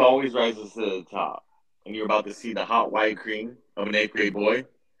cream always rises to the top, and you're about to see the hot white cream of an 8th grade boy,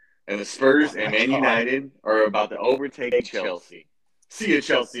 and the Spurs and Man United are about to overtake Chelsea. See you,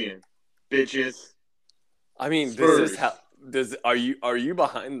 Chelsea, bitches. I mean, Spurs. Are you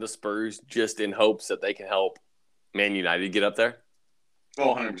behind the Spurs just in hopes that they can help Man United get up there?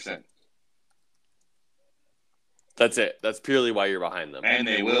 Oh, 100%. That's it. That's purely why you're behind them. And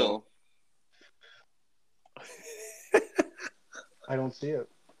they will. I don't see it.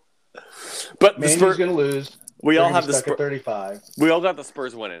 But Man U's going to lose. We all have the Spurs 35. We all got the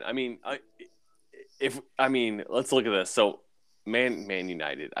Spurs winning. I mean, let's look at this. So, Man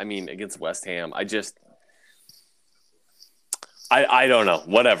United. I mean, against West Ham, I don't know.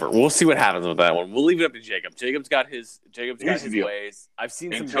 Whatever. We'll see what happens with that one. We'll leave it up to Jacob. Jacob's got his Here's the deal. ways. I've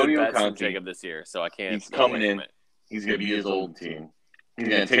seen some Antonio good bets from Conte, Jacob this year, so I can't. He's coming away from in. it. He's going to be his old team. He's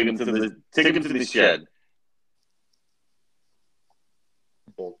going to take him to the shed.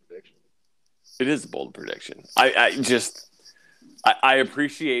 Bold prediction. It is a bold prediction. I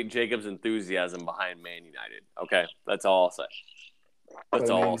appreciate Jacob's enthusiasm behind Man United. Okay, that's all I'll say. That's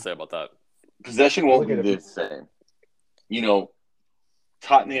all I'll say about that. Possession won't be the same. You know,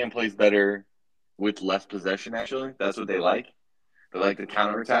 Tottenham plays better with less possession. Actually, that's what they like. They like the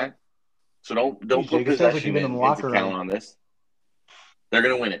counterattack. So don't put possession into count on this. They're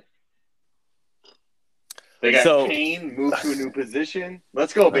gonna win it. They got Kane moved to a new position.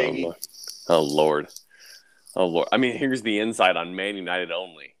 Let's go, baby. Oh Lord. I mean, here's the insight on Man United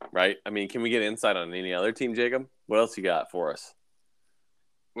only, right? I mean, can we get insight on any other team, Jacob? What else you got for us?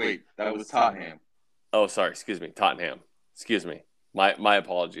 Wait, that was Tottenham. Oh, sorry. Excuse me. Tottenham. Excuse me. My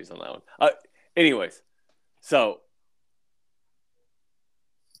apologies on that one. Anyways, so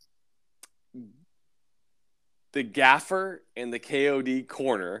the gaffer and the KOD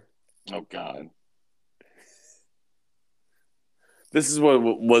corner. Oh, God. This is what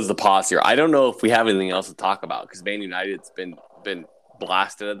was the pause here. I don't know if we have anything else to talk about because Man United's been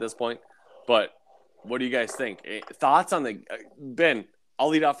blasted at this point. But what do you guys think? Thoughts on the Ben? I'll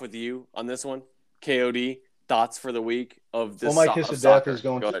lead off with you on this one. KOD thoughts for the week of this. Well, my kiss of death is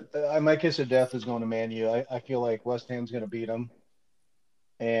going. My kiss of death is going to Man U. I feel like West Ham's going to beat them,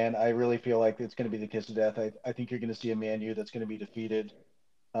 and I really feel like it's going to be the kiss of death. I think you're going to see a Man U that's going to be defeated.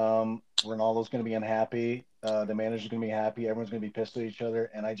 Ronaldo's going to be unhappy. The manager's going to be happy. Everyone's going to be pissed at each other,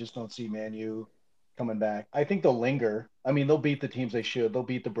 and I just don't see Man U coming back. I think they'll linger. I mean, they'll beat the teams they should. They'll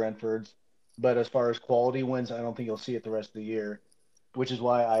beat the Brentfords, but as far as quality wins, I don't think you'll see it the rest of the year, which is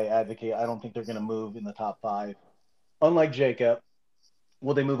why I advocate. I don't think they're going to move in the top 5. Unlike Jacob,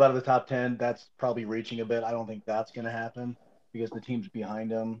 will they move out of the top 10? That's probably reaching a bit. I don't think that's going to happen because the teams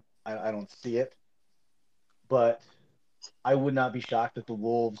behind them, I don't see it. But I would not be shocked if the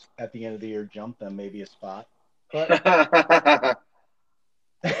Wolves at the end of the year jump them maybe a spot. But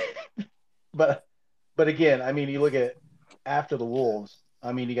again, I mean, you look at after the Wolves.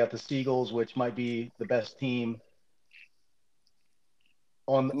 I mean, you got the Seagulls, which might be the best team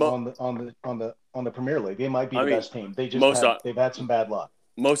on the Premier League. They might be the best team. They just they've had some bad luck.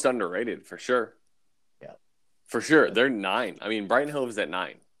 Most underrated for sure. Yeah, for sure. They're 9. I mean, Brighton Hove's at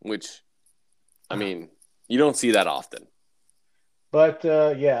 9, which I mean, you don't see that often. But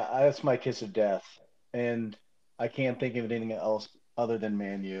yeah, that's my kiss of death, and I can't think of anything else other than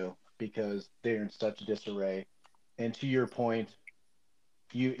Man U because they're in such disarray. And to your point,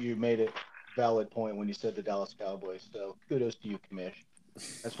 you made a valid point when you said the Dallas Cowboys. So kudos to you, Commish.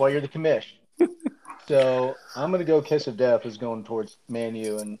 That's why you're the Commish. So I'm going to go kiss of death is going towards Man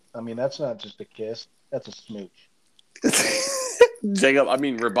U. And, I mean, that's not just a kiss. That's a smooch. Jacob, I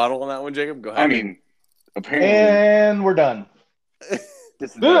mean, rebuttal on that one, Jacob? Go ahead. I mean, apparently. And we're done. This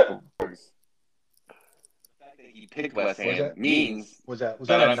is the fact that he picked West Ham means. Was that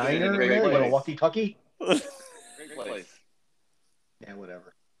a niner in there? A walkie-talkie? Great place. Yeah,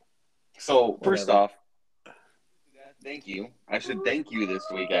 whatever. So, first off, thank you. I should thank you this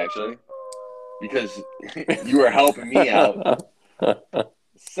week, actually, because you are helping me out.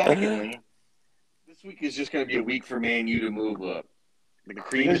 Secondly, this week is just going to be a week for Man U to move up. The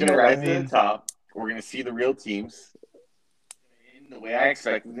cream's going to rise to the top. We're going to see the real teams in the way I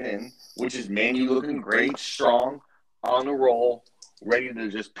expected it in, which is Man U looking great, strong, on the roll, ready to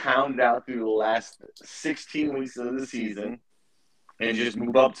just pound out through the last 16 weeks of the season and just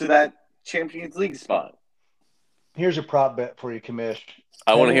move up to that Champions League spot. Here's a prop bet for you, Commish.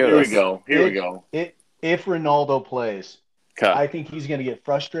 I want to hear this. Here we go. If Ronaldo plays, okay. I think he's going to get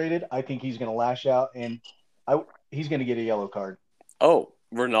frustrated. I think he's going to lash out, and he's going to get a yellow card. Oh,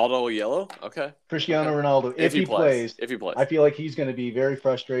 Ronaldo yellow? Okay. Cristiano Ronaldo. If he plays, I feel like he's going to be very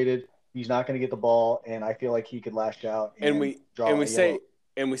frustrated. He's not going to get the ball, and I feel like he could lash out and we say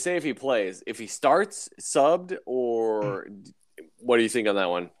if he plays, if he starts subbed, or what do you think on that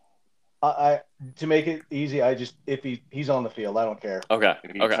one? To make it easy, if he's on the field, I don't care. Okay.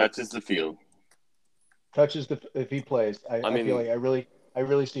 If he touches the field. If he plays, I feel like I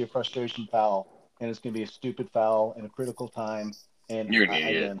really see a frustration foul, and it's going to be a stupid foul in a critical time. And you're an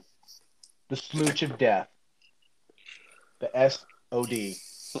idiot. Again, the smooch of death, the SOD.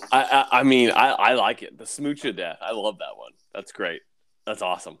 I mean, I like it. The smooch of death. I love that one. That's great. That's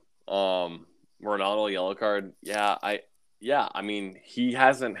awesome. Ronaldo yellow card. Yeah. I mean, he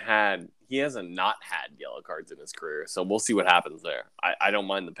hasn't not had yellow cards in his career, so we'll see what happens there. I don't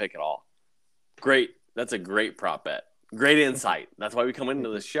mind the pick at all. Great. That's a great prop bet. Great insight. That's why we come into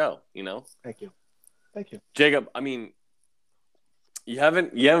this show, you know? Thank you. Jacob, I mean, you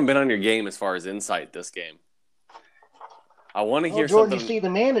haven't been on your game as far as insight this game. I want to hear Jordan, something. you see the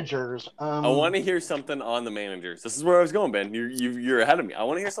managers. I want to hear something on the managers. This is where I was going, Ben. You're ahead of me. I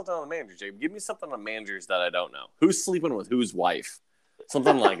want to hear something on the managers, Jacob. Give me something on managers that I don't know. Who's sleeping with whose wife?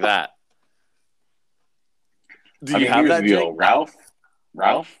 Something like that. Do you have that, Jake?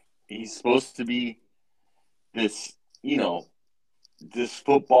 Ralph, he's supposed to be this, this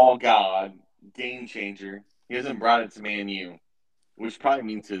football god, game changer. He hasn't brought it to Man U, which probably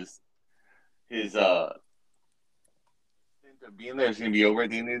means his stint of being there is going to be over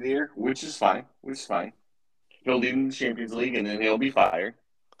at the end of the year, which is fine. He'll lead in the Champions League, and then he'll be fired.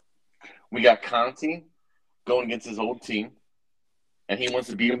 We got Conte going against his old team, and he wants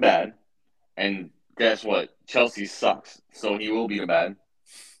to beat him bad. And guess what? Chelsea sucks, so he will beat him bad.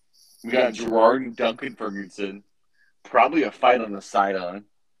 We got Gerrard and Duncan Ferguson. Probably a fight on the sideline.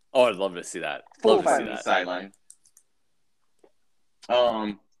 Oh, I'd love to see that. Full fight on the sideline.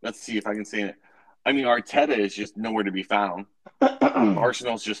 Let's see if I can say it. I mean, Arteta is just nowhere to be found.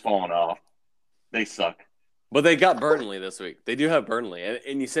 Arsenal's just falling off. They suck. But they got Burnley this week. They do have Burnley.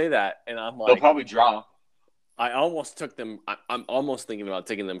 And you say that, and I'm like... They'll probably draw. I almost took them... I'm almost thinking about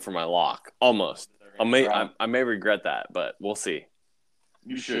taking them for my lock. Almost. I may regret that, but we'll see.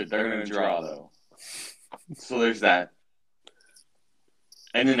 You should. They're going to draw, though. So there's that.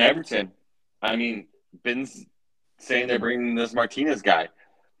 And then Everton. I mean, Ben's saying they're bringing this Martinez guy.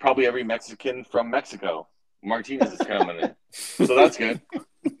 Probably every Mexican from Mexico. Martinez is coming in. So that's good.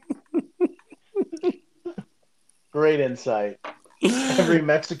 Great insight. Every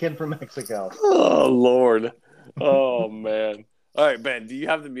Mexican from Mexico. Oh, Lord. Oh, man. All right, Ben, do you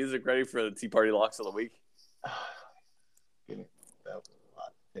have the music ready for the Tea Party Locks of the Week?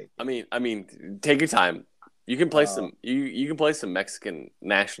 I mean, take your time. You can play some. You can play some Mexican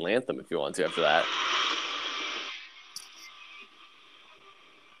national anthem if you want to after that.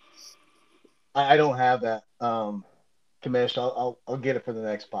 I don't have that. Commish, I'll get it for the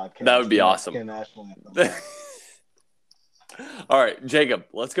next podcast. That would be awesome. National anthem. All right, Jacob,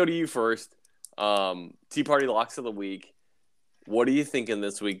 let's go to you first. Tea Party Locks of the Week. What are you thinking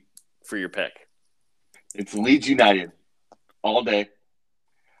this week for your pick? It's Leeds United all day.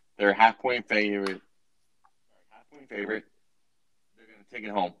 They're a half-point favorite. They're going to take it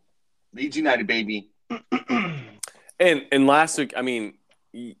home. Leeds United, baby. And last week, I mean,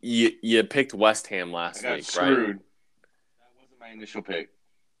 you picked West Ham last week, screwed. Right? That wasn't my initial pick.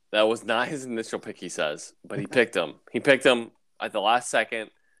 That was not his initial pick, he says, but he picked him. He picked him at the last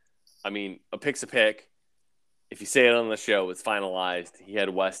second. I mean, a pick's a pick. If you say it on the show, it's finalized. He had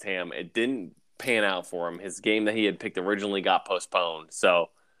West Ham. It didn't pan out for him. His game that he had picked originally got postponed. So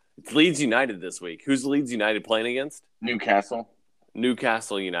it's Leeds United this week. Who's Leeds United playing against? Newcastle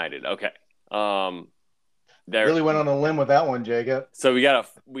United. Okay. Really went on a limb with that one, Jacob. So we got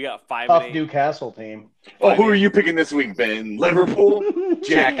 5 tough and 8. Newcastle team. Oh, who are you picking this week, Ben? Liverpool,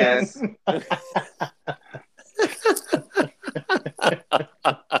 jackass. Went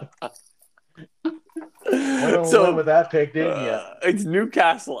on a limb with that pick, didn't you? It's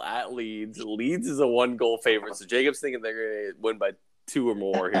Newcastle at Leeds. Leeds is a 1-goal favorite, so Jacob's thinking they're going to win by 2 or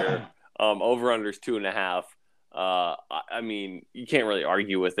more here. Over under is 2.5. I mean, you can't really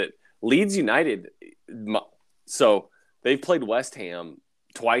argue with it. Leeds United, so they've played West Ham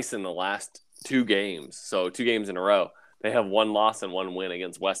twice in the last 2 games. So 2 games in a row. They have 1 loss and 1 win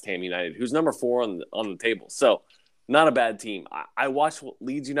against West Ham United, who's number 4 on the table. So not a bad team. I watched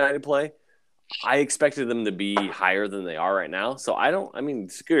Leeds United play. I expected them to be higher than they are right now. So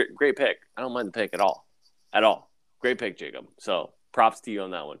it's a great pick. I don't mind the pick at all. At all. Great pick, Jacob. So props to you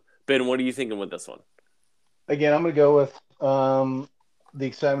on that one. Ben, what are you thinking with this one? Again, I'm going to go with the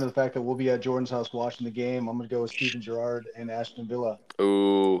excitement of the fact that we'll be at Jordan's house watching the game. I'm going to go with Steven Gerrard and Aston Villa.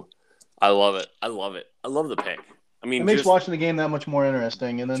 Ooh, I love it. I love the pick. I mean, it makes watching the game that much more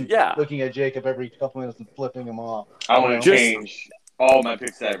interesting. And then looking at Jacob every couple minutes and flipping him off. I want to change all my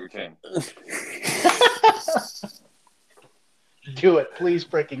picks to Everton. Do it. Please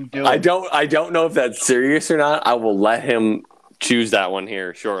freaking do it. I don't know if that's serious or not. I will let him choose that one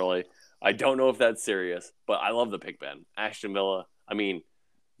here shortly. I don't know if that's serious, but I love the pick, Ben. Aston Villa, I mean,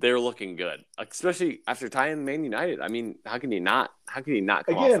 they're looking good, especially after tying Man United. I mean, how can you not come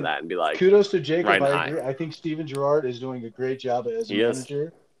off of that and be like, kudos to Jacob. I agree. I think Steven Gerrard is doing a great job as a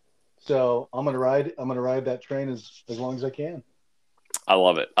manager. So I'm gonna ride that train as long as I can. I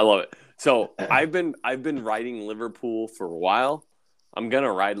love it. So I've been riding Liverpool for a while. I'm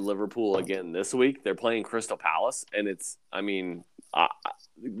gonna ride Liverpool again this week. They're playing Crystal Palace, and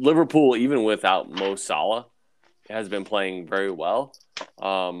Liverpool, even without Mo Salah, has been playing very well.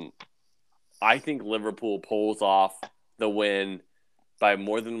 I think Liverpool pulls off the win by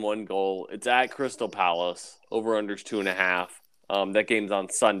more than one goal. It's at Crystal Palace. Over-under's 2.5. That game's on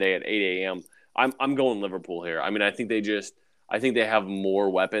Sunday at 8 a.m. I'm going Liverpool here. I mean, I think they have more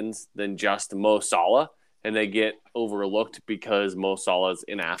weapons than just Mo Salah, and they get overlooked because Mo Salah's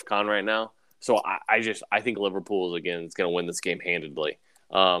in AFCON right now. So I think Liverpool is going to win this game handedly.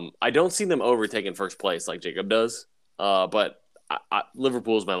 I don't see them overtaking first place like Jacob does, but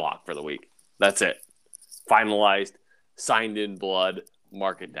Liverpool is my lock for the week. That's it. Finalized, signed in blood,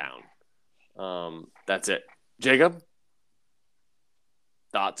 mark it down. That's it. Jacob?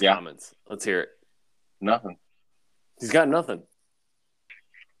 Thoughts, comments? Let's hear it. Nothing. He's got nothing.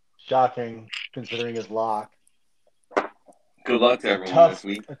 Shocking, considering his lock. Good luck to everyone this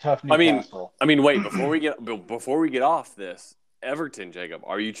week. A tough Newcastle. I mean, wait, before we get off this, Everton, Jacob,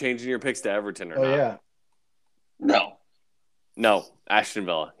 are you changing your picks to Everton or not? Oh, yeah. No, Aston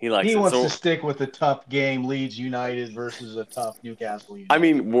Villa. He wants to stick with the tough game, Leeds United versus a tough Newcastle United. I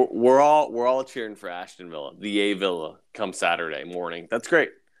mean, we're all cheering for Aston Villa, the A Villa, come Saturday morning. That's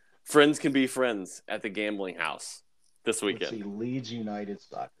great. Friends can be friends at the gambling house this weekend. Let's see, Leeds United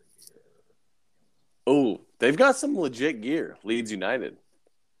soccer gear. Oh, they've got some legit gear. Leeds United.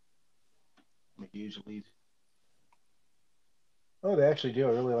 I'm a huge Leeds. Oh, they actually do.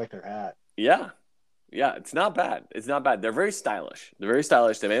 I really like their hat. Yeah, it's not bad. It's not bad. They're very stylish.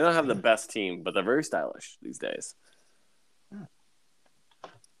 They may not have the best team, but they're very stylish these days.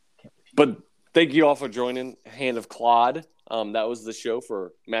 But thank you all for joining Hand of Klod. That was the show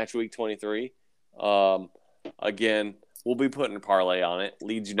for Match Week 23. Again, we'll be putting a parlay on it.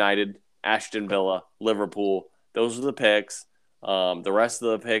 Leeds United, Aston Villa, Liverpool. Those are the picks. The rest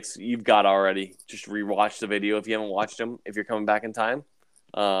of the picks you've got already. Just rewatch the video if you haven't watched them, if you're coming back in time.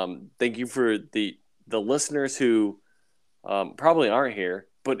 Thank you for the listeners who probably aren't here,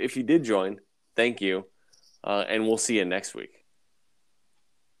 but if you did join, thank you. And we'll see you next week.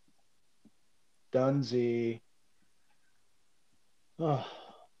 Dunsey. Oh.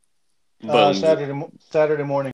 Boom. Saturday morning.